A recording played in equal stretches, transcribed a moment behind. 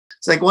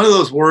It's like one of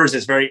those words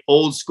that's very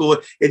old school.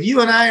 If you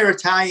and I are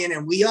Italian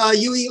and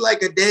you eat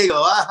like a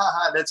Dago,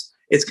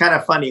 it's kind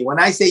of funny. When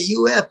I say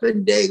you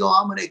effing Dago,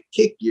 I'm going to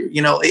kick you.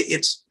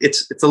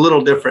 It's a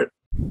little different.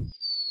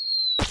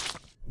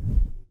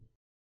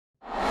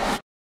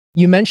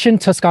 You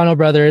mentioned Toscano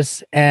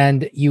Brothers,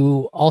 and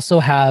you also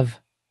have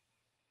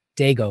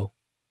Dago.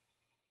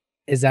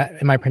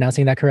 Am I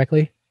pronouncing that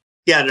correctly?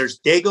 Yeah, there's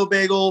Dago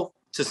Bagel,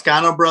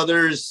 Toscano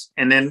Brothers,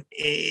 and then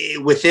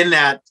within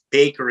that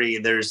bakery,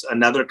 there's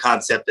another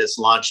concept that's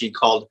launching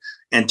called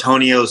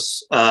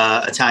Antonio's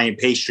Italian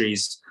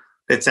Pastries.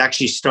 That's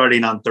actually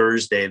starting on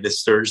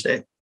this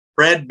Thursday.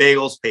 Bread,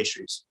 bagels,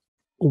 pastries.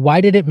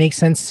 Why did it make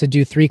sense to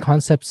do 3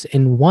 concepts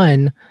in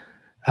one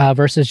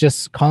versus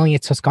just calling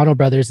it Toscano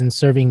Brothers and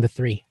serving the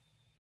 3?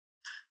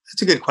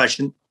 That's a good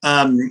question.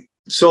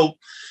 So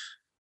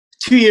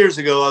 2 years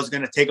ago, I was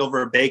going to take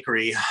over a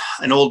bakery,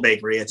 an old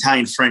bakery,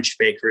 Italian-French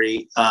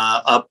bakery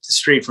up the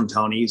street from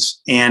Tony's,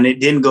 and it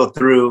didn't go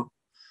through.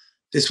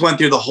 This went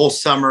through the whole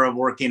summer of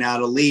working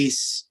out a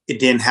lease. It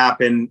didn't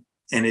happen,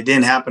 and it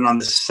didn't happen on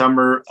the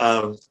summer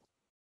of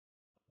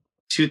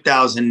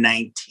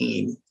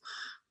 2019.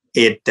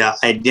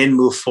 I didn't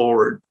move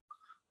forward.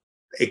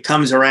 It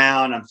comes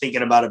around, I'm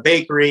thinking about a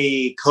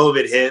bakery,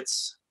 COVID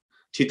hits,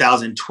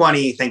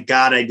 2020. Thank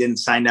God I didn't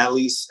sign that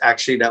lease.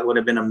 Actually, that would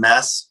have been a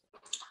mess.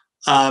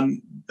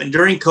 And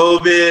during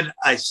COVID,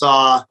 I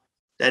saw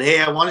that,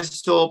 hey, I wanted to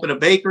still open a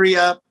bakery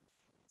up.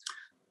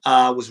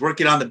 Was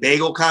working on the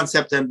bagel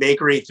concept and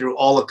bakery through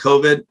all of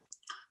COVID.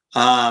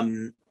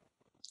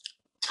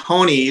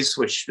 Tony's,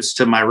 which is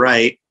to my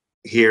right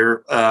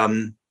here,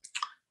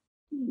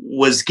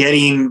 was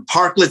getting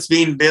parklets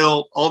being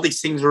built. All these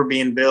things were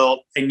being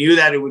built. I knew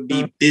that it would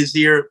be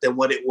busier than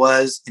what it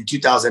was in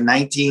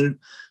 2019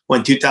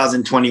 when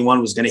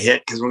 2021 was going to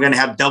hit, because we're going to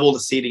have double the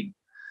seating.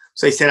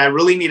 So I said, I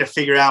really need to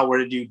figure out where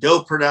to do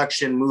dough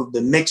production, move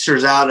the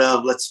mixers out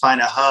of, let's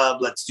find a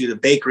hub, let's do the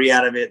bakery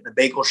out of it, the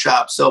bagel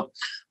shop. So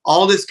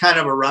all this kind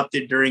of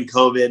erupted during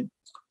COVID,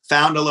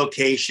 found a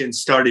location,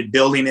 started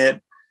building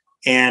it.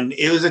 And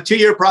it was a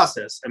 2-year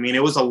process. I mean,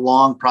 it was a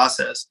long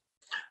process.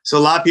 So a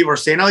lot of people are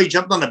saying, oh, you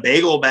jumped on the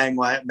bagel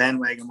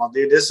bandwagon. Well,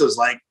 dude, this was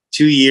like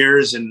 2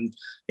 years and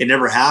it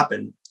never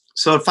happened.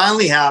 So it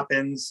finally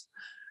happens.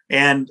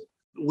 And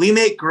we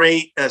make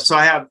great. So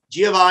I have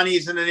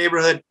Giovanni's in the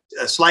neighborhood,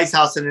 a slice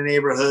house in the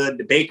neighborhood,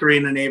 the bakery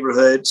in the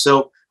neighborhood.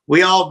 So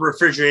we all have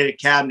refrigerated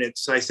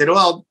cabinets. So I said,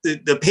 well,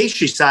 the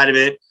pastry side of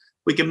it,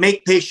 we can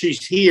make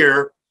pastries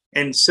here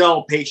and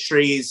sell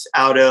pastries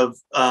out of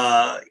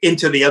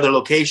into the other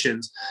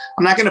locations.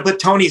 I'm not going to put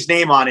Tony's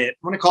name on it.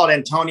 I'm going to call it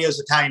Antonio's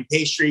Italian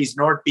Pastries,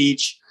 North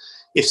Beach.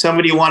 If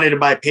somebody wanted to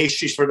buy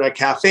pastries for their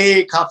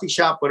cafe, coffee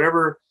shop,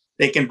 whatever,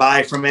 they can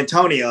buy from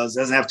Antonio's.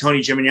 It doesn't have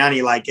Tony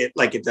Gemignani like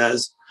it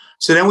does.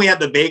 So then we had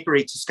the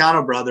bakery,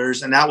 Toscano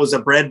Brothers, and that was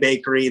a bread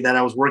bakery that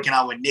I was working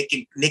on with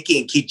Nikki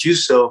and Keith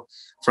Jusso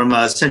from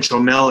Central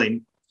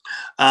Milling.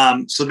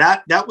 So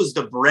that was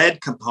the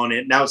bread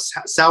component. That was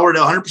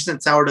sourdough,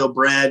 100% sourdough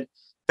bread,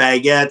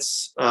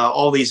 baguettes,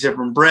 all these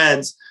different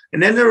breads.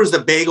 And then there was the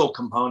bagel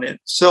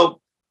component.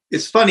 So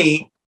it's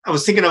funny. I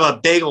was thinking of a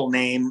bagel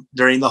name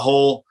during the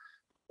whole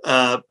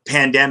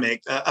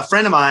pandemic. A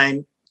friend of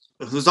mine,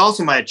 who's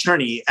also my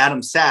attorney,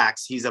 Adam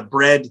Sachs, he's a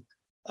bread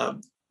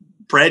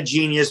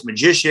genius,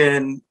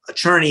 magician,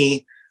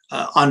 attorney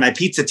on my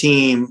pizza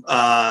team.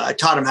 I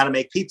taught him how to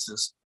make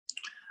pizzas.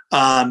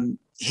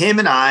 Him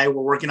and I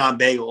were working on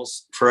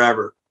bagels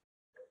forever.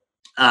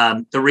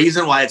 The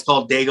reason why it's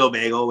called Dago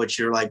Bagel, which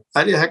you're like,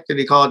 why the heck did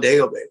he call it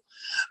Dago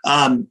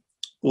Bagel?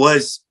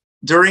 Was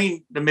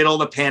during the middle of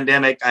the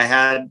pandemic,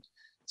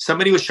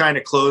 somebody was trying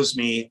to close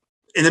me.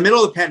 In the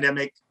middle of the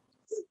pandemic,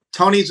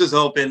 Tony's was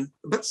open,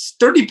 but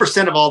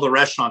 30% of all the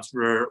restaurants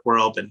were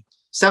open.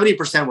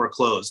 70% were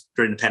closed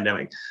during the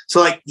pandemic.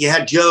 So like you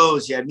had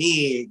Joe's, you had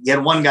me, you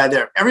had one guy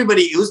there.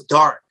 Everybody, it was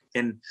dark.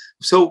 And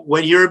so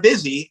when you're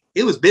busy,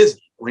 it was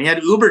busy. When you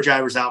had Uber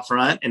drivers out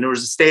front and there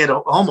was a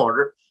stay-at-home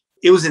order,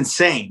 it was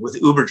insane with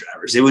Uber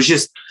drivers. It was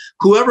just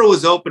whoever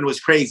was open was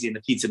crazy in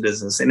the pizza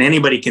business. And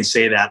anybody can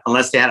say that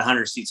unless they had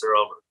 100 seats or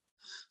over.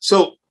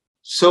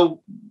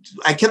 So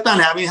I kept on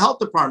having the health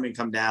department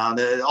come down.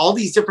 All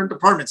these different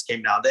departments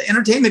came down. The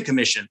entertainment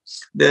commission,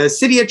 the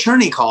city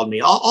attorney called me,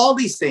 all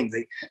these things.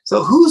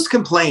 So who's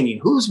complaining?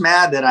 Who's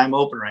mad that I'm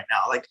open right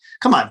now? Like,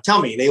 come on,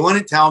 tell me. They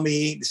wouldn't tell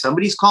me.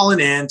 Somebody's calling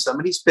in.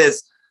 Somebody's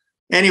pissed.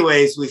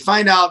 Anyways, we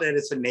find out that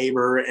it's a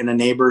neighbor and a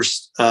neighbor.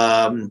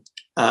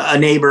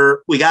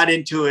 We got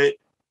into it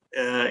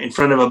in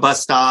front of a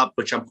bus stop,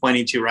 which I'm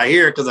pointing to right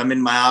here because I'm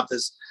in my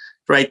office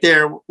right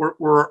there.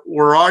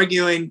 We're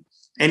arguing.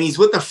 And he's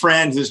with a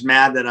friend who's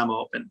mad that I'm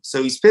open.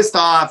 So he's pissed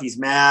off. He's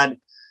mad.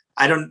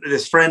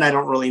 This friend I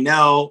don't really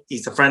know.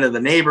 He's a friend of the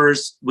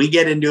neighbors. We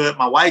get into it.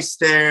 My wife's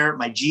there.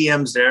 My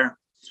GM's there.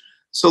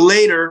 So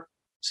later,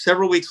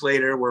 several weeks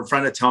later, we're in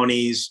front of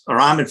Tony's, or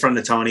I'm in front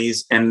of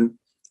Tony's, and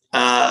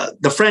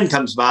the friend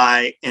comes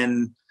by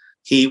and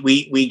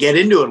we get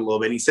into it a little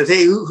bit. He says,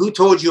 hey, who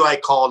told you I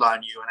called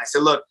on you? And I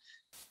said, look,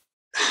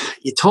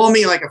 you told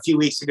me like a few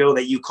weeks ago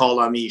that you called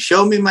on me. You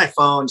showed me my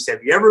phone. You said,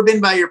 have you ever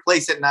been by your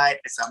place at night?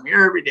 I said, I'm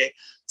here every day.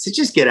 I said,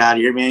 just get out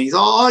of here, man. He's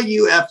all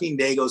you effing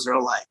Dagos are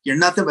alike. You're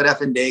nothing but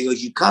effing Dagos.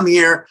 You come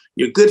here,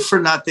 you're good for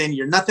nothing.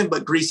 You're nothing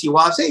but greasy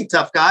wops. Hey,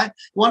 tough guy, you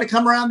want to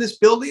come around this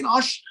building?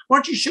 Why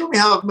don't you show me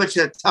how much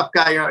a tough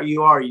guy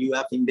you are, you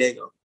effing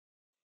Dago?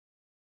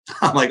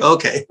 I'm like,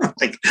 okay.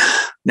 Like,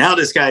 now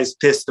this guy's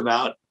pissed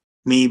about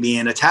me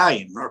being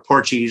Italian or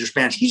Portuguese or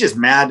Spanish. He's just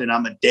mad that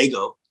I'm a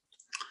Dago.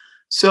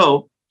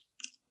 So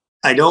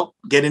I don't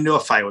get into a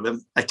fight with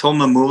him. I told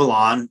him to move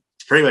along,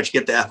 pretty much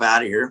get the F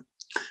out of here.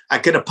 I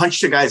could have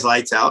punched the guy's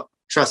lights out.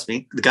 Trust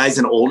me, the guy's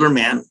an older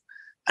man.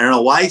 I don't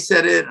know why he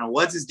said it and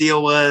what his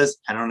deal was.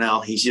 I don't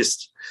know.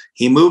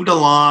 He moved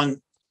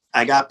along.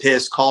 I got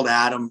pissed, called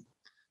Adam,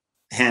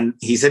 and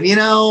he said,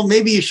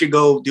 maybe you should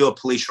go do a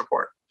police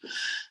report.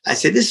 I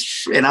said,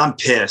 and I'm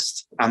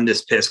pissed. I'm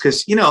just pissed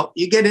because,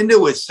 you get into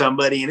it with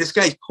somebody and this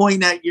guy's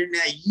pointing at your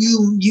neck,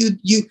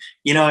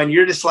 and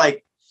you're just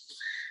like,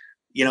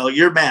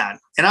 you're mad.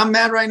 And I'm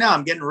mad right now.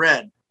 I'm getting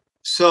red.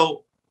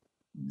 So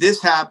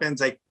this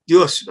happens. I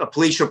do a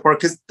police report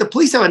because the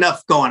police have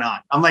enough going on.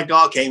 I'm like,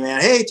 okay,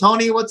 man. Hey,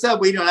 Tony, what's up?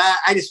 What are you doing?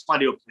 I just want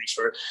to do a police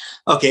report.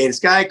 Okay, this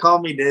guy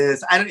called me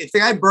this. If the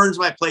guy burns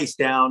my place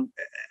down,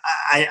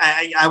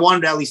 I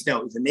wanted to at least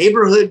know. He's a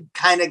neighborhood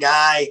kind of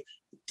guy.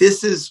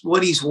 This is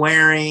what he's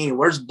wearing. He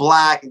wears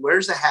black. He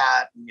wears a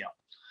hat.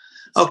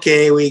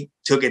 Okay, we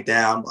took it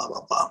down, blah,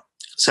 blah, blah.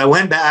 So I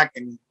went back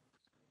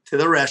to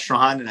the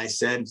restaurant and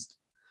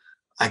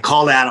I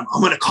called Adam. I'm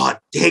going to call it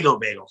Dago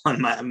Bagel.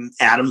 I'm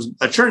Adam's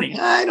attorney.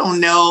 I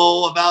don't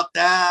know about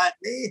that.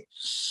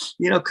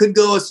 Could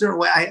go a certain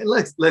way.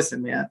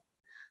 Listen, man,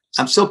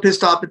 I'm so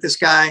pissed off at this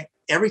guy.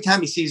 Every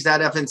time he sees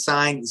that effing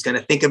sign, he's going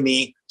to think of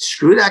me.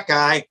 Screw that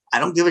guy. I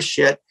don't give a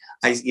shit.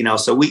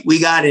 So we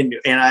got into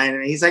it,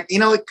 and he's like,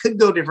 it could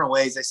go different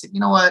ways. I said, you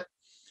know what?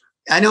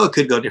 I know it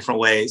could go different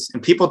ways,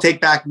 and people take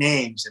back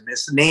names, and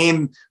this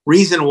name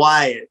reason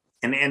why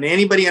and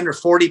anybody under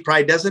 40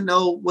 probably doesn't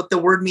know what the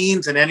word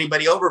means, and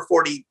anybody over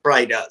 40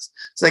 probably does.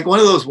 It's like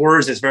one of those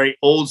words that's very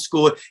old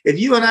school. If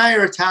you and I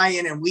are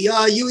Italian and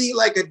you eat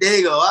like a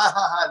Dago,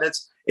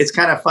 it's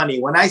kind of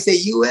funny. When I say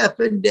you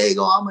effing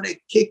Dago, I'm gonna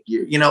kick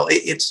you.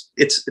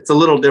 It's a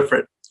little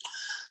different.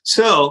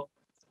 So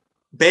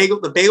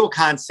the bagel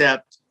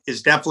concept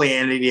is definitely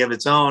an entity of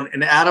its own.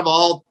 And out of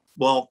all,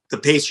 the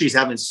pastries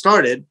haven't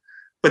started,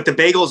 but the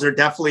bagels are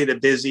definitely the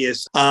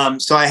busiest.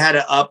 So I had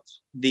to up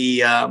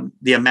the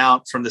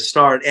amount from the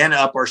start and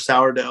up our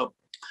sourdough.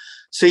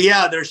 So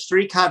yeah, there's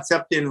three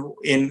concepts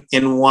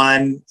in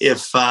one.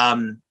 If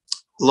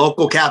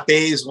local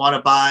cafes want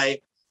to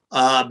buy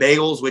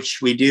bagels,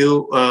 which we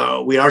do,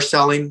 we are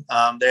selling.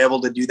 They're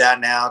able to do that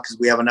now because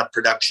we have enough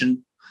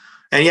production.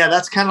 And yeah,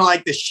 that's kind of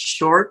like the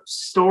short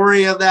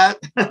story of that.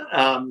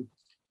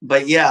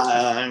 But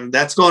yeah,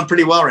 that's going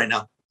pretty well right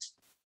now.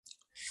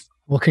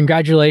 Well,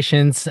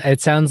 congratulations.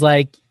 It sounds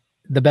like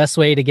the best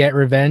way to get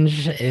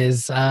revenge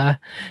is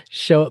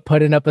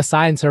putting up a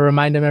sign to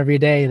remind him every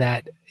day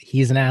that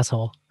he's an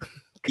asshole.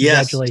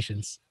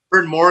 Congratulations. Yes.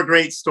 Heard more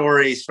great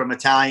stories from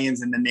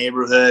Italians in the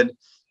neighborhood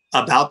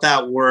about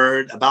that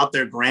word, about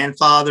their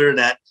grandfather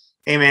that,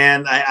 hey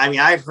man,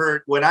 I've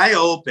heard when I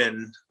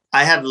opened,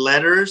 I had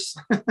letters.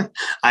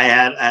 I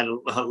had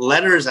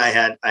letters. I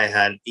had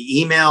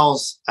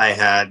emails. I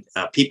had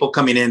people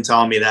coming in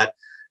telling me that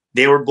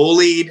they were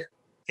bullied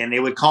and they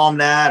would call them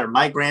that, or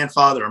my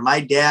grandfather or my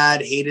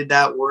dad hated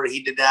that word.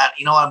 He did that.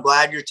 I'm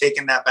glad you're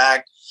taking that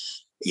back.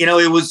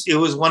 It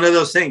was one of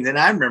those things. And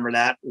I remember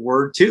that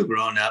word too,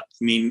 growing up.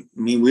 We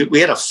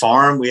had a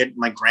farm. We had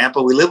my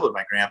grandpa. We lived with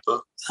my grandpa.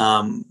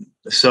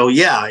 So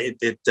yeah,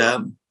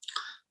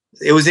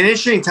 it was an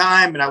interesting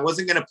time, and I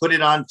wasn't going to put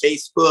it on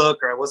Facebook,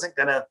 or I wasn't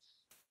going to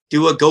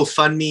do a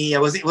GoFundMe.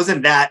 It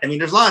wasn't that.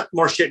 There's a lot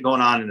more shit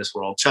going on in this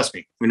world. Trust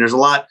me. There's a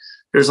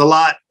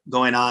lot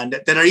going on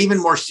that are even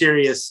more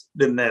serious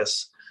than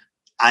this.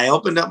 I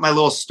opened up my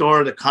little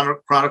store. The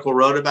Chronicle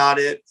wrote about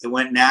it. It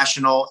went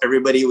national.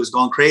 Everybody was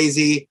going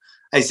crazy.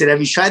 I said, have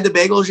you tried the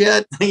bagels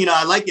yet?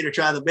 I'd like you to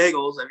try the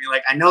bagels.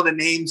 I know the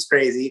name's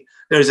crazy.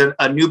 There's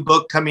a new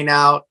book coming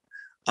out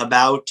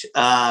about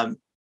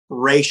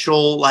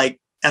racial,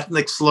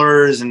 ethnic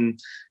slurs, and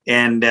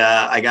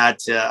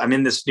I'm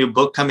in this new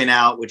book coming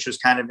out, which was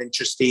kind of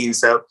interesting.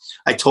 So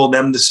I told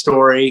them the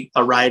story,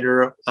 a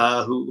writer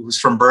who's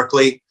from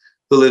Berkeley,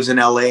 who lives in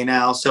LA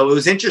now. So it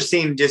was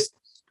interesting just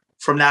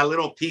from that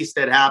little piece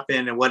that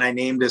happened and what I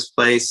named this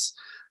place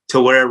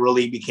to where it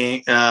really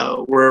became,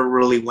 where it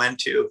really went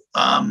to.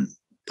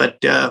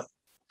 But no,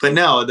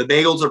 the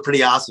bagels are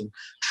pretty awesome.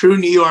 True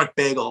New York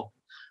bagel.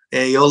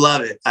 Hey, you'll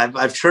love it.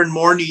 I've turned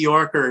more New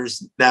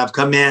Yorkers that have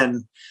come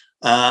in,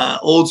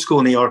 old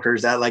school New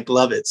Yorkers that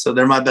love it. So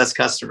they're my best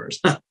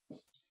customers.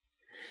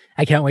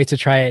 I can't wait to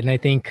try it. And I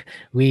think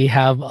we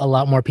have a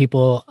lot more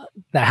people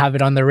that have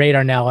it on the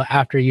radar now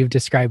after you've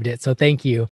described it. So thank you.